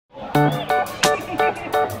Hi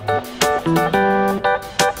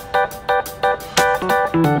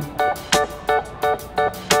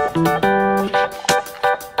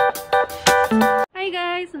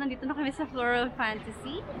guys! So nandito na kami sa Floral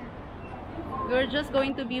Fantasy. We're just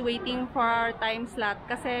going to be waiting for our time slot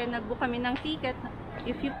kasi nag-book kami ng ticket.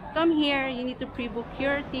 If you come here, you need to pre-book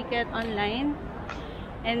your ticket online.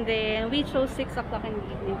 And then we chose 6 o'clock in the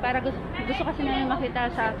evening. Para gusto kasi namin makita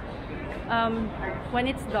sa when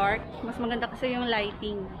it's dark. Mas maganda kasi yung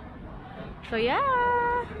lighting. So yeah!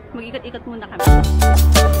 Mag-ikot-ikot muna kami.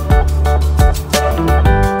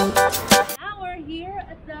 Now we're here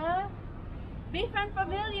at the Bayfront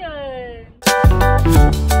Pavilion.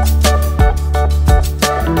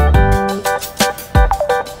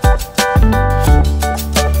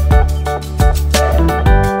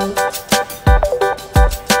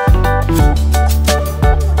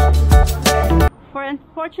 For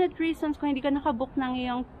unfortunate reasons, kung hindi ka nakabook ng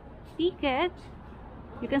iyong ticket,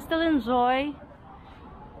 you can still enjoy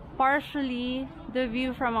partially the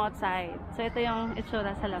view from outside. So ito yung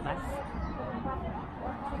itsura sa labas.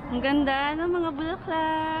 Ang ganda ng mga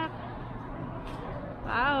bulaklak.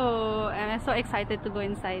 Wow! I'm so excited to go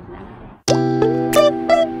inside na.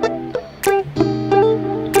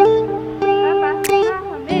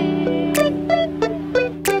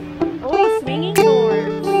 Oh, swinging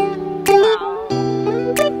doors. Wow!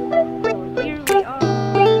 Here we are.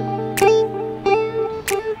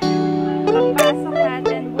 Pagpasok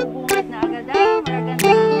natin, bubungat na agad ang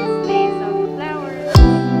magandang displays of flowers.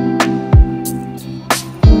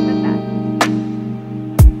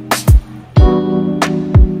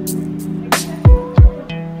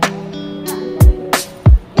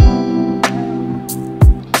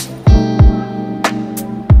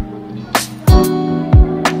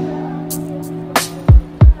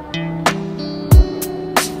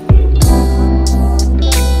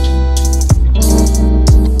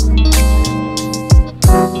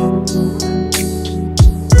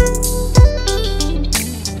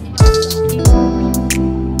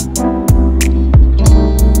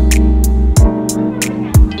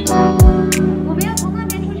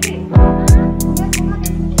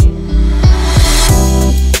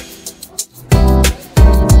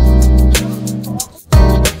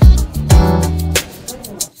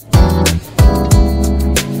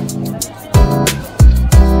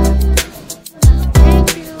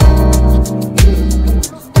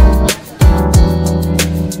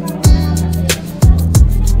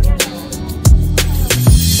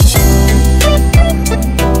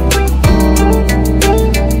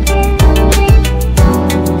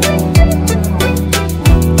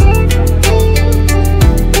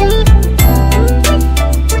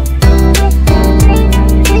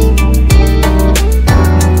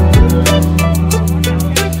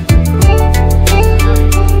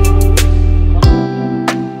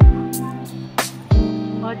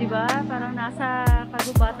 Diba? Parang nasa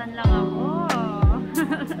kagubatan lang ako.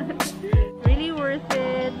 Really worth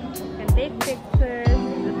it. You can take pictures.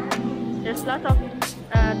 There's lots of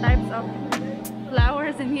types of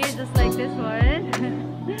flowers in here, just like this one.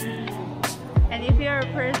 And if you're a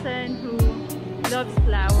person who loves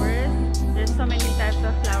flowers, there's so many types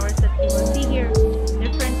of flowers that you will see here.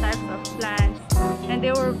 Different types of plants. And they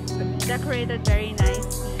were decorated very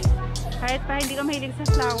nicely. Kahit pa hindi ka mahilig sa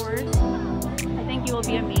flowers, I think you will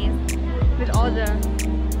be amazed with all the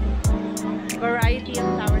variety of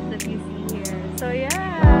flowers that you see here. So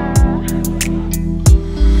yeah!